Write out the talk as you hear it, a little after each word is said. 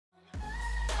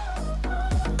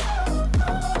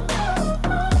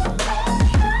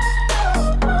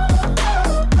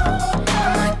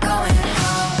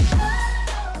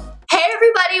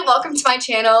my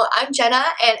channel. I'm Jenna,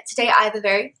 and today I have a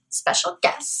very special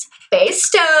guest, Fareoh.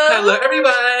 Hello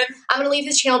everyone! I'm going to leave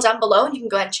his channel down below and you can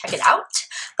go ahead and check it out.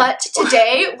 But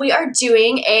today we are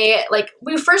doing a,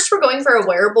 we first were going for a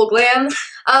wearable glam,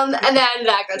 and then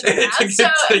that got turned out. So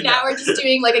now we're just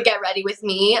doing like a get ready with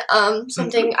me,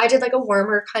 something, I did like a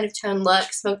warmer kind of tone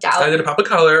look, smoked out. I did a pop of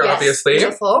color, yes, obviously.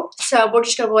 Beautiful. So we're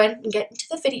just going to go ahead and get into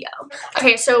the video.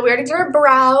 Okay, so we already did our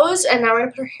brows, and now we're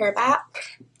going to put our hair back.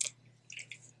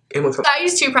 I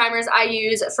use two primers. I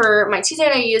use for my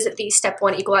T-zone, I use the Step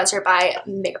 1 Equalizer by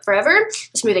Makeup Forever,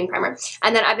 the smoothing primer.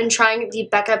 And then I've been trying the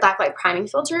Becca Backlight Priming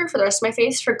Filter for the rest of my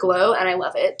face for glow, and I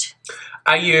love it.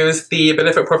 I use the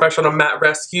Benefit Professional Matte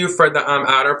Rescue for the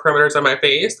outer perimeters of my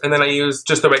face, and then I use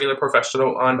just the regular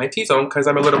Professional on my T-zone because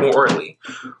I'm a little more oily.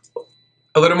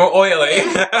 A little more oily.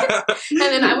 And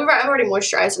then I'm already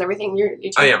moisturized and everything. You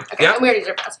too? I am. Okay, yeah. And we already did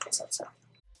our past episode, so.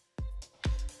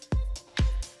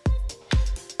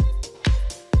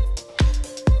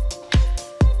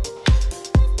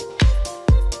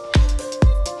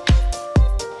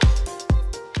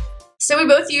 So we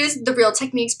both use the Real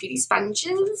Techniques beauty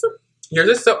sponges. Yours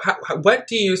is so. What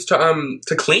do you use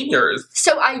to clean yours?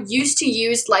 So I used to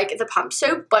use like the pump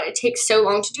soap, but it takes so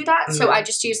long to do that. Mm-hmm. So I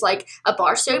just use like a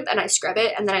bar soap and I scrub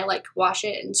it and then I like wash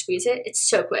it and squeeze it. It's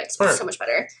so quick. It's so much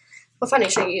better. What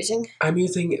foundation are you using? I'm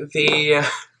using the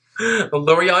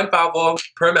L'Oreal Infallible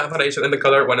Pro Matte Foundation in the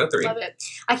color 103. Love it.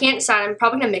 I can't decide. I'm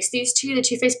probably gonna mix these two: the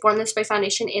Too Faced Born This Way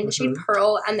foundation in the shade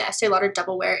Pearl and the Estee Lauder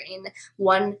Double Wear in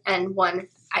 1 and 1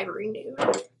 Ivory Nude.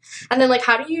 And then, like,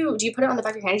 how do you put it on the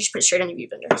back of your hand? You just put it straight on your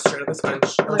beauty blender. Straight on the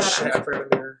sponge. Oh my god, shit, I forgot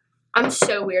a mirror. I'm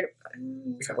so weird.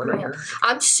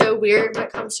 I'm so weird when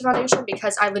it comes to foundation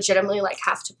because I legitimately like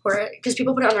have to pour it because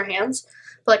people put it on their hands,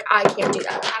 but like I can't do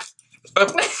that. I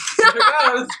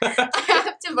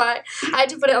have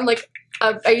to put it on like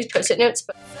I use Post-it notes,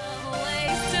 but.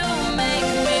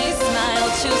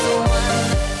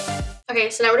 Okay,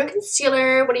 so now we're doing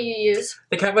concealer. What do you use?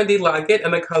 The Kat Von D Laget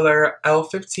in the color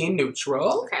L15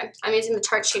 Neutral. Okay, I'm using the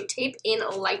Tarte Shape Tape in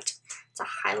Light. It's a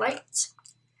highlight.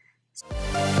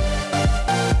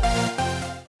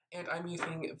 And I'm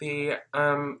using the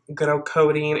good old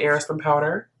Codeine Airspun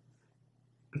Powder.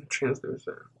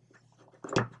 Translucent.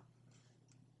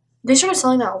 They started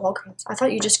selling that at Walgreens. I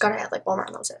thought you just got it at like Walmart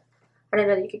and that was it. I didn't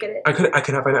know that you could get it. I could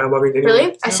not find it at Walgreens anyway.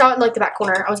 Really? Yeah. I saw it in like the back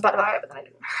corner. I was about to buy it, but then I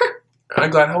didn't. I'm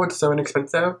glad how it's so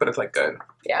inexpensive, but it's like good.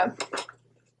 Yeah. I'm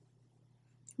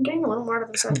getting a little more out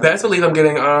of this. Best believe I'm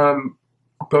getting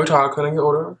Botox when I get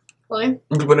older. Really?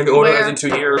 When I get older, as in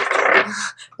 2 years.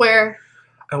 Where?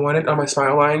 I want it on my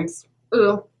smile lines.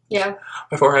 Ooh, yeah.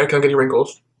 My forehead, because I'm getting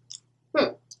wrinkles.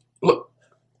 Look.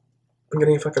 I'm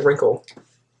getting a fucking wrinkle.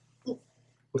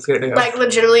 Let's get it down. Like,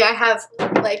 legitimately, I have,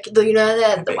 like,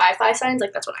 the Wi-Fi signs?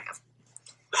 Like, that's what I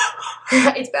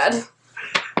have. It's bad.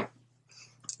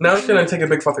 Now I'm just gonna take a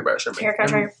big fluffy brush and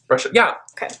brush it. Yeah.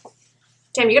 Okay.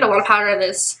 Damn, you get a lot of powder out of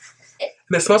this. And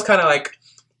it smells kind of like.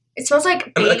 It smells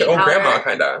like baby like an old powder. grandma,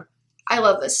 kind of. I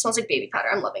love this. It smells like baby powder.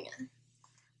 I'm loving it.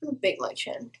 I'm a big my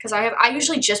chin because I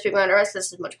usually just pick my under eyes because this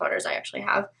is as much powder as I actually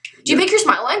have. Do you pick your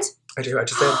smile lines? I do. I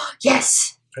just did.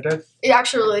 Yes. I did. It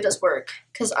actually really does work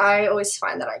because I always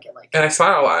find that I get like. And I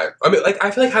smile a lot. I mean, like I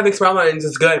feel like having smile lines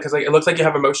is good because like it looks like you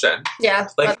have emotion. Yeah.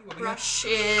 Like brush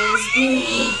is.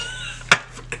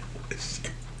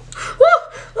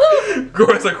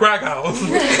 Girl, it's a crack house.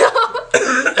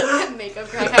 Makeup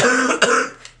crack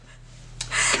house.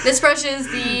 This brush is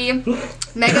the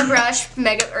Airbrush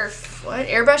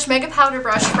Mega Powder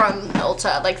Brush from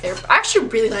Ulta. Like I actually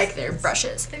really like their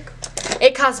brushes.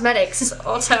 It Cosmetics is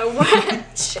Ulta.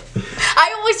 What?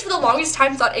 I always for the longest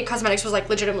time thought It Cosmetics was like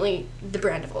legitimately the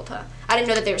brand of Ulta. I didn't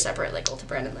know that they were separate, like Ulta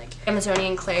brand and like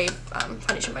Amazonian Clay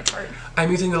foundation by Tarte. I'm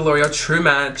using the L'Oreal True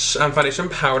Match foundation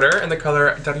powder in the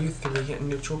color W3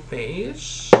 Neutral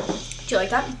Beige. Do you like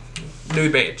that?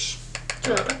 Nude beige.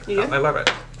 Do you like it? You do? I love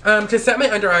it. To set my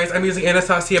under eyes, I'm using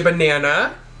Anastasia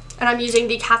Banana. And I'm using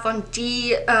the Kat Von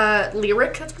D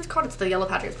Lyric. That's what it's called. It's the yellow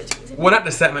powder. Basically. Well, not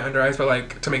to set my under eyes, but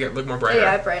like to make it look more brighter.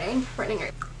 Yeah, brightening.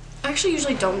 I actually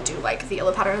usually don't do like the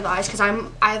yellow powder under the eyes because I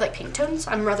have like pink tones.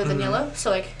 I'm rather than yellow, so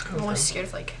like I'm always scared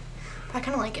of like. But I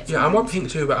kind of like it. Yeah, I'm more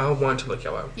pink too, but I want to look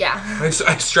yellow. Yeah. I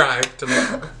strive to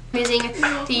look. I'm using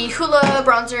the Hoola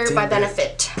bronzer by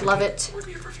Benefit. Love it.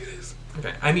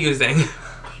 Okay, I'm using.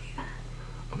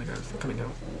 Oh my god, it's coming out.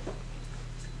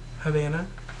 Havana.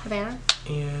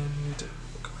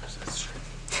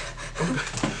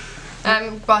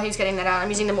 And while he's getting that out, I'm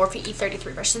using the Morphe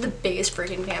E33 brush. This is the biggest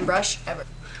freaking fan brush ever.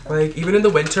 Like even in the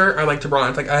winter, I like to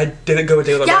bronze. Like I didn't go a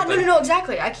day without. Yeah, no,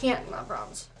 exactly. I can't not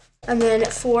bronze. And then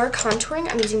for contouring,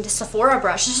 I'm using the Sephora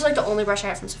brush. This is like the only brush I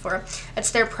have from Sephora. It's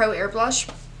their Pro Airbrush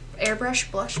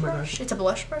blush brush. It's a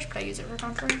blush brush, but I use it for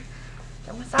contouring.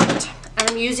 Done with that. And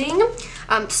I'm using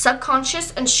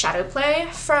Subconscious and Shadow Play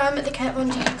from the Kat Von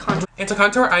D contour. And to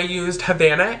contour, I used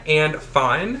Havana and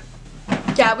Fawn.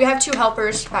 Yeah, we have 2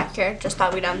 helpers back here. Just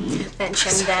thought we'd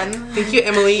mention them. Thank you,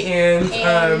 Emily and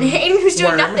Aiden, who's doing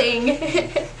Worm. nothing.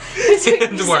 Who's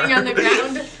sitting on the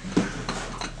ground.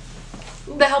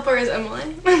 The helper is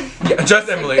Emily. Yeah, just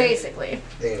Emily. Basically.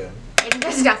 Aiden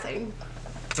does nothing.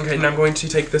 Okay, now I'm going to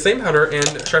take the same powder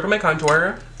and sharpen my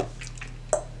contour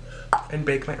and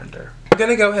bake my under. I'm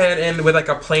gonna go ahead and with like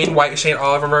a plain white shade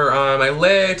all over my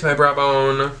lid to my brow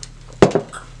bone.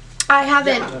 I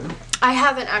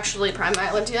haven't actually primed my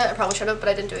eyelids yet. I probably should have, but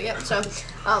I didn't do it yet. So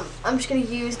I'm just gonna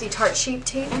use the Tarte Shape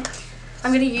Tape.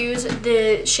 I'm gonna use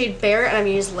the shade Bare and I'm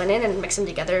gonna use Linen and mix them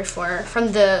together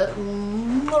from the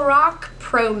Lorac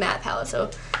Pro Matte palette.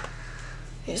 So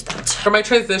use that. For my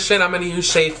transition, I'm gonna use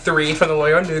shade 3 from the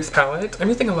L'Oreal Nudes palette. I'm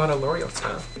using a lot of L'Oreal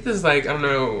stuff. This is like, I don't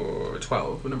know,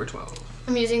 number 12.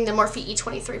 I'm using the Morphe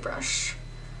E23 brush.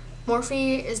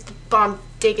 Morphe is the bomb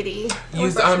diggity.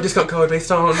 Use discount code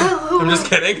based on. I'm just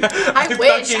kidding. I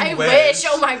wish.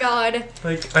 Oh my god.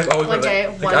 Like I've always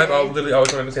literally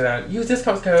always wanted to say that. Use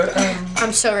discount code.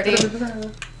 I'm so ready.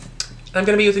 I'm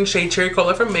gonna be using shade Cherry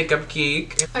Cola from Makeup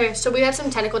Geek. Okay, so we had some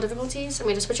technical difficulties and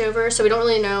we had to switch over, so we don't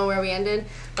really know where we ended,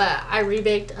 but I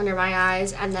rebaked under my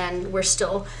eyes and then we're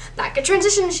still back at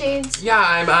transition shades.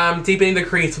 Yeah, I'm deepening the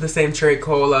crease with the same Cherry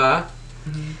Cola.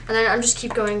 And then I'm just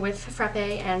keep going with Frappe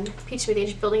and Peach Smoothie,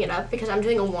 just building it up because I'm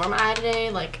doing a warm eye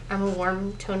today. Like, I'm a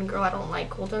warm tone girl. I don't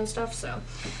like cool tone stuff, so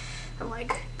I'm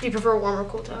like, do you prefer a warm or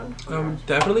cool tone?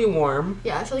 Definitely warm.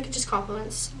 Yeah, I feel like it just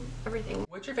complements everything.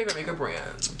 What's your favorite makeup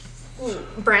brand? Ooh,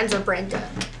 brands or brand?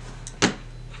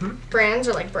 Brands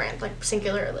or like brand? Like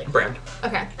singular or like? Brand.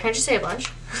 Okay, can I just say a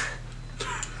bunch?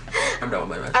 I'm done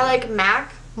with my message. I like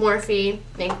MAC, Morphe,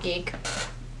 Makeup Geek,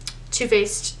 Too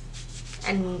Faced,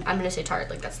 and I'm gonna say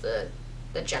Tarte. Like that's the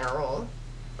general,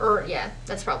 or yeah,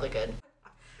 that's probably good.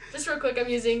 Just real quick, I'm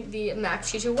using the MAC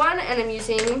 221 and I'm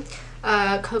using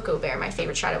Cocoa Bear, my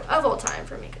favorite shadow of all time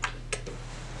for Makeup Geek.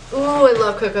 Ooh, I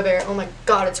love Cocoa Bear. Oh my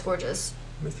god, it's gorgeous.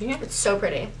 Let me see it. It's so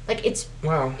pretty. Like it's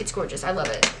It's gorgeous. I love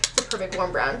it. It's a perfect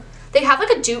warm brown. They have like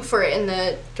a dupe for it in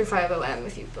the 350M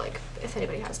if you like, if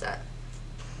anybody has that.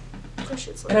 And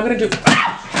I'm gonna do.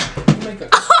 Oh my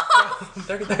god.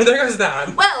 there goes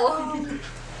that. Well.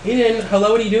 Eden,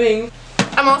 hello. What are you doing?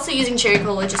 I'm also using Cherry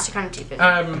Cola just to kind of deepen.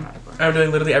 I'm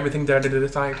doing literally everything that I did to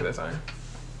this eye to this eye.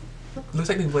 Looks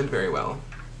like they blend very well.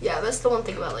 Yeah, that's the one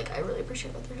thing about like I really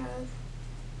appreciate what they have.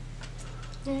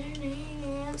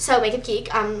 So Makeup Geek,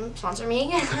 sponsor me.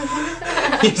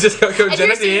 You just go Jenna. If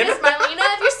you're seeing this, Marlena,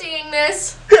 if you're seeing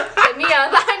this, hit me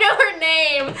up. I know her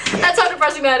name. That's how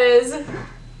depressing that is.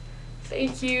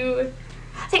 Thank you.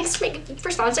 Thanks Makeup Geek for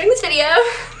sponsoring this video.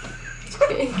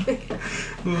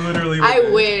 Literally.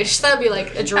 I wish that'd be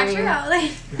like a dream. Back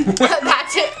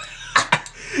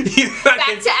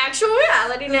to actual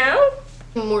reality now.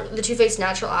 The Too Faced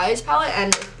Natural Eyes palette,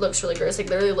 and it looks really gross. Like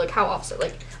literally, look how opposite.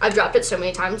 Like I've dropped it so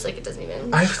many times, like it doesn't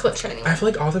even clip shiny. I feel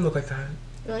like all of them look like that.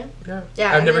 Really? Yeah.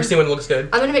 Yeah. I've never seen one that looks good.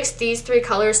 I'm gonna mix these 3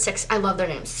 colors. I love their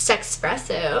names.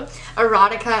 Sexpresso,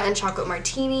 Erotica, and Chocolate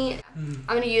Martini. I'm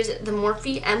gonna use the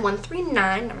Morphe M139.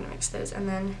 I'm gonna mix those, and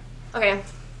then okay.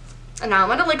 And now I'm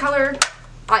gonna lid color.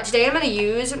 Today I'm gonna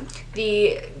use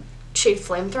the shade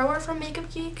Flamethrower from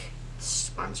Makeup Geek.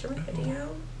 Sponsor my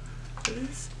video,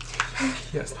 please.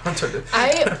 Yes, sponsored it.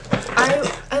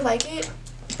 I like it,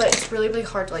 but it's really really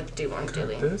hard to like do on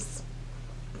daily. This.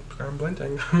 I'm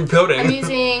blending. I'm building. I'm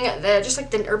using just like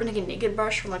the Urban Decay Naked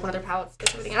brush from like one of their palettes.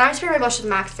 And I spray my blush with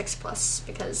MAC Fix Plus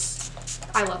because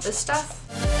I love this stuff.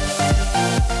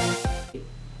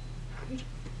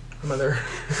 Mother.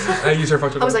 I use her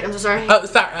photo. I was like, I'm so sorry. Oh,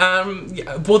 sorry.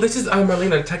 Yeah. Well, this is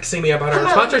Marlena texting me about her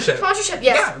sponsorship. Sponsorship,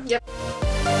 yes. Yeah. Yep.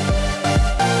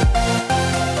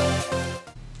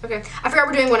 Okay, I forgot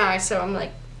we're doing one eye, so I'm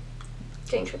like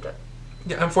getting tripped up.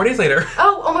 Yeah, I'm 4 days later.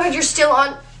 Oh my god, you're still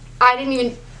on. I didn't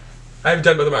even. I've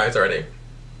done both of my eyes already.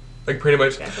 Like pretty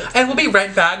much. Okay. And we'll be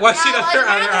right back while she does her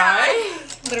other eye.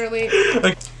 Literally.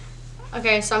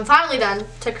 Okay, so I'm finally done.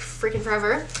 Took freaking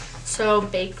forever. So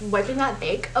wiping that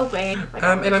bake away.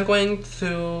 And I'm going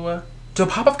to do a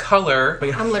pop of color.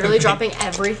 I'm literally dropping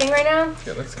everything right now.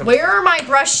 Yeah, where are my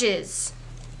brushes?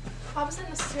 Why was it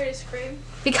necessary to scream?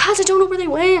 Because I don't know where they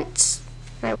went.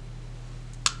 And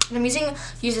I'm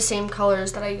use the same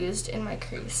colors that I used in my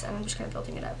crease, and I'm just kind of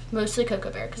building it up. Mostly Cocoa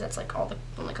Bear, because that's like the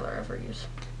only color I ever use.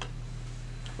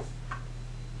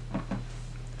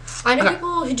 I know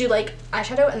people who do like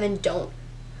eyeshadow and then don't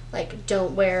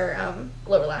wear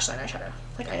lower lash line eyeshadow.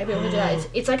 Like I know people who do that.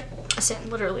 It's like a sin,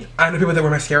 literally. I know people that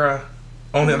wear mascara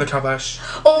only on their top lash.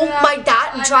 Oh my,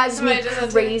 that drives me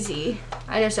crazy.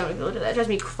 I know so many people who do that. It drives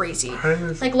me crazy.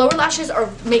 Like lower lashes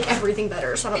make everything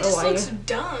better. So I don't know why. It just looks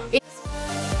dumb.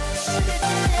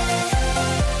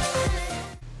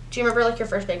 Do you remember like your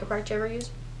first makeup product you ever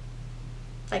used?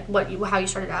 Like how you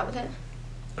started out with it?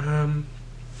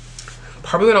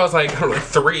 Probably when I was like, I don't know, like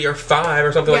 3 or 5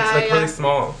 or something, like really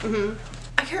small.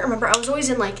 I can't remember. I was always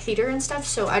in like theater and stuff,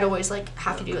 so I'd always like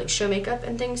have to do like show makeup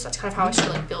and things. That's kind of how I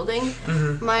started like building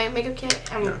my makeup kit,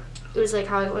 and it was like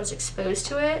how I was exposed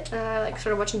to it. And I like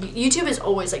started watching YouTube. Is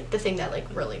always like the thing that like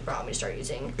really brought me to start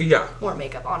using more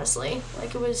makeup. Honestly,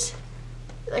 like it was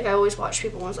like I always watch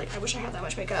people and was like, I wish I had that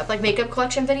much makeup. Like makeup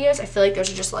collection videos, I feel like those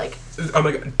are just like, oh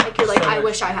my god, like you're like, I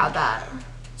wish I had that.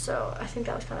 So I think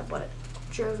that was kind of what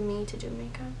drove me to do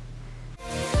makeup.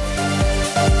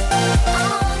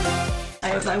 I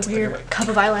have my weird cup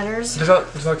of eyeliners. Does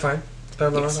that look fine?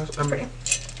 Yes, it's pretty.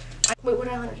 Wait, what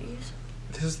eyeliner do you use?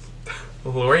 This is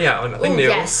L'Oreal, nothing new.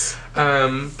 Yes.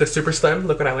 The Super Slim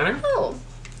liquid eyeliner. Oh.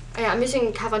 Yeah, I'm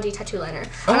using Kat Von D tattoo liner.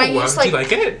 Oh, and I use, like, do you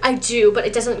like it? I do, but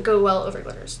it doesn't go well over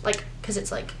glitters. Like, because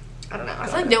it's like, I don't know. I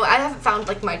feel like, I haven't found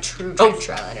like my true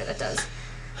eyeliner that does.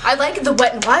 I like the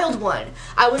Wet n Wild one.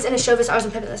 I was in a show I was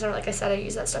in Pittman Center, like I said, I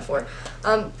use that stuff for.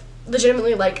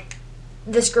 Legitimately, like,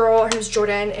 this girl, her name's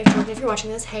Jordan. If you're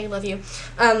watching this, hey, love you.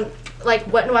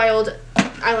 Like, Wet n Wild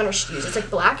eyeliner she used. It's like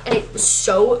black, and it was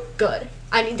so good.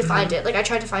 I need to find it. Like, I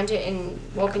tried to find it in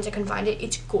Walgreens, I couldn't find it.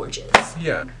 It's gorgeous.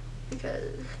 Yeah.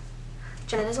 Because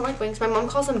Jenna doesn't like wings. My mom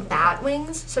calls them bat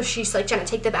wings, so she's like, Jenna,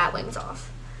 take the bat wings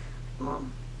off.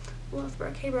 Mom, love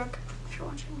Brooke. Hey, Brooke, if you're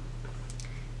watching.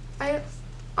 I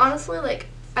honestly, like,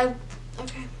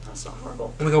 okay, that's not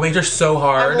horrible. Oh my god, wings are so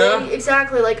hard.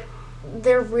 Exactly, like,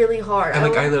 they're really hard. And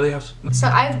like, I literally have... So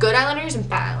I have good eyeliners and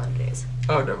bad eyeliner days.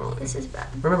 Oh, definitely. This is bad.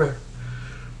 Remember,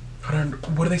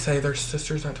 what do they say? They're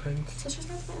sisters, not twins. Sisters,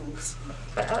 not twins.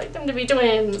 But I like them to be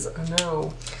twins. I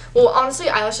know. Well, honestly,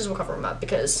 eyelashes will cover them up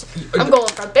because I'm going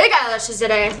for big eyelashes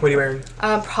today. What are you wearing?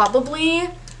 Probably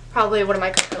one of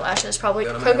my Koka lashes. Probably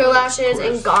Koka lashes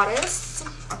and Goddess.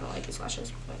 I don't like these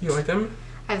lashes. You like them?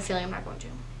 I have a feeling I'm not going to.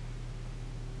 I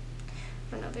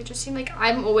don't know. They just seem like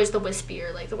I'm always the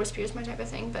wispier. Like the wispier is my type of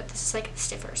thing, but this is like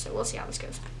stiffer. So we'll see how this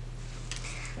goes.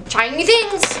 Trying new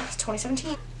things. It's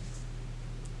 2017.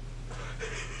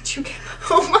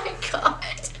 Oh my god.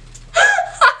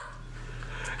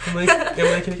 Emily,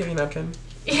 can you get me a napkin?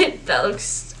 That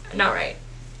looks not right.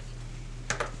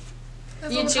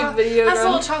 That's YouTube video has gone. a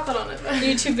little chocolate on it.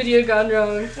 YouTube video gone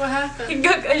wrong. What happened?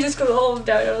 I just got all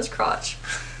down on his crotch.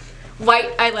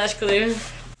 White eyelash glue.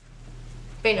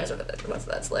 Bay knows what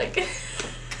that's like.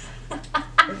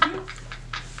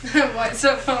 White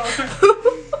soap.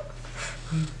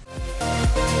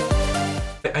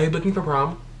 Are you looking for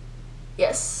prom?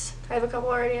 Yes, I have a couple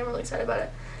already. I'm really excited about it.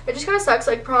 It just kind of sucks.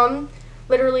 Like prom,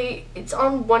 literally, it's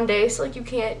on one day, so like you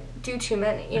can't do too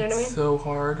many. You know what I mean? It's so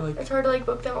hard. Like it's hard to like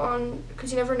book them on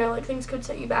because you never know. Like things could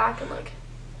set you back and like.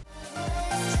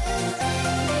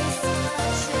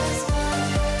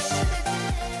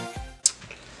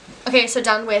 Okay, so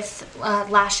done with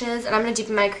lashes, and I'm gonna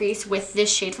deepen my crease with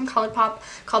this shade from Colourpop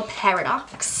called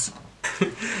Paradox.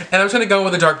 And I'm just gonna go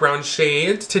with a dark brown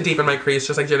shade to deepen my crease,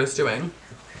 just like Jenna's doing.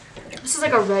 This is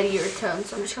like a reddier tone,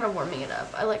 so I'm just kind of warming it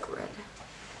up. I like red.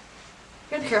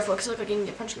 You gotta be careful because I look like you can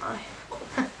get punched in the eye.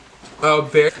 Oh,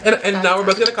 very. And now we're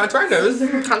both gonna contour our nose.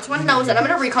 Contour my nose, and I'm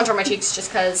gonna recontour my cheeks just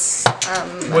because.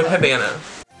 With Havana.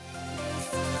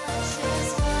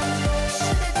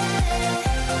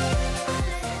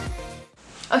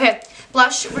 Okay,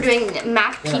 blush. We're doing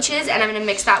MAC Peaches, and I'm gonna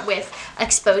mix that with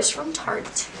Exposed from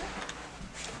Tarte.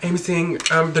 I'm using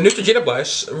the Neutrogena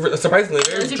blush, surprisingly,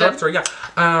 very drugstore, yeah.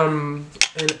 And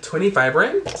 20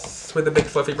 Vibrant with a big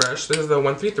fluffy brush. This is the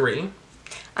 133.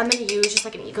 I'm gonna use just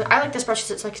like an Eco. I like this brush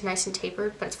because it's like nice and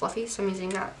tapered, but it's fluffy, so I'm using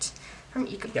that from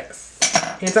Eco. Yes.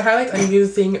 And to highlight, I'm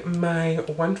using my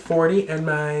 140 and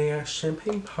my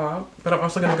Champagne Pop, but I'm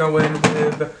also gonna go in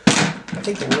with, I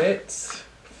think, Lit.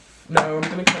 No,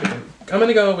 I'm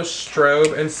gonna go with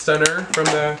Strobe and Stunner from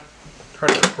the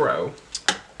Tarte Pro.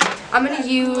 I'm going to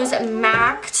use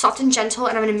MAC Soft and Gentle,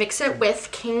 and I'm going to mix it with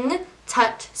King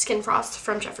Tut Skin Frost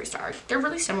from Jeffree Star. They're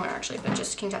really similar, actually, but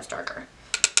just King Tut's darker.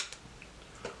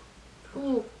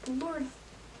 Ooh, Lord.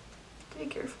 Be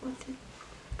careful with it.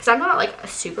 Because I'm not, like, a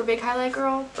super big highlight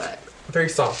girl, but... Very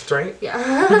soft, right? Yeah.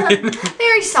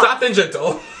 Very soft. Soft and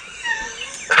gentle.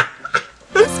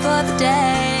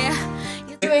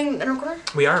 Doing inner corner?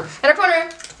 We are. Inner corner.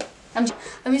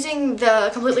 I'm using the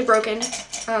Completely Broken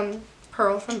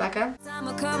Pearl from Becca. I'm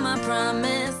gonna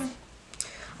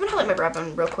highlight my brow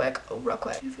bone real quick.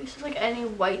 If it's like any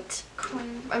white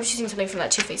cream. I'm just using something from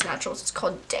that Too Faced Naturals. It's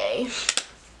called Day.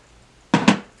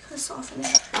 Kind of soften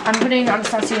it. I'm putting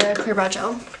Anastasia Clear Brow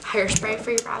Gel hairspray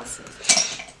for your brows.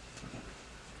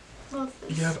 Love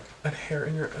this. You have a hair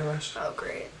in your eyelash. Oh,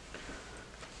 great.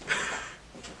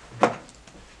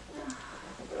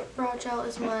 Brow gel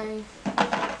is my...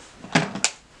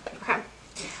 Okay.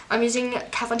 I'm using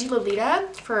Kat Von D Lolita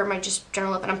for my just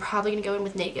general lip, and I'm probably going to go in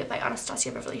with Naked by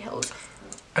Anastasia Beverly Hills.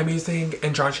 I'm using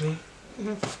Androgyny.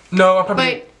 No, I'll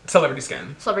probably... Celebrity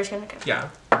Skin. Celebrity Skin, okay. Yeah.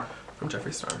 From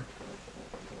Jeffree Star.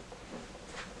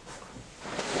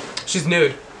 She's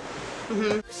nude.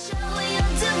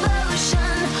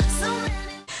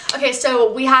 Okay,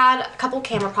 so we had a couple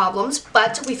camera problems,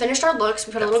 but we finished our looks.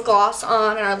 We put a little gloss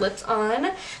on and our lips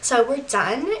on. So we're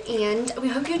done, and we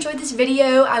hope you enjoyed this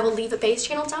video. I will leave a Faye's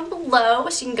channel down below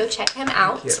so you can go check him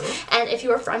out. And if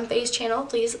you are from Faye's channel,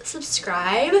 please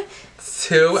subscribe.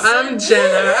 To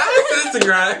Jenna.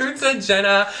 Subscribe to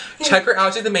Jenna. Check her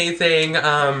out. She's amazing.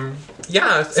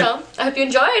 Yeah. So, I hope you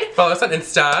enjoyed. Follow us on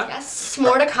Insta. Yes,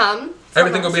 more to come.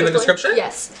 Everything will be in the description?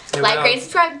 Yes. Like, rate,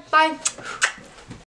 subscribe. Bye.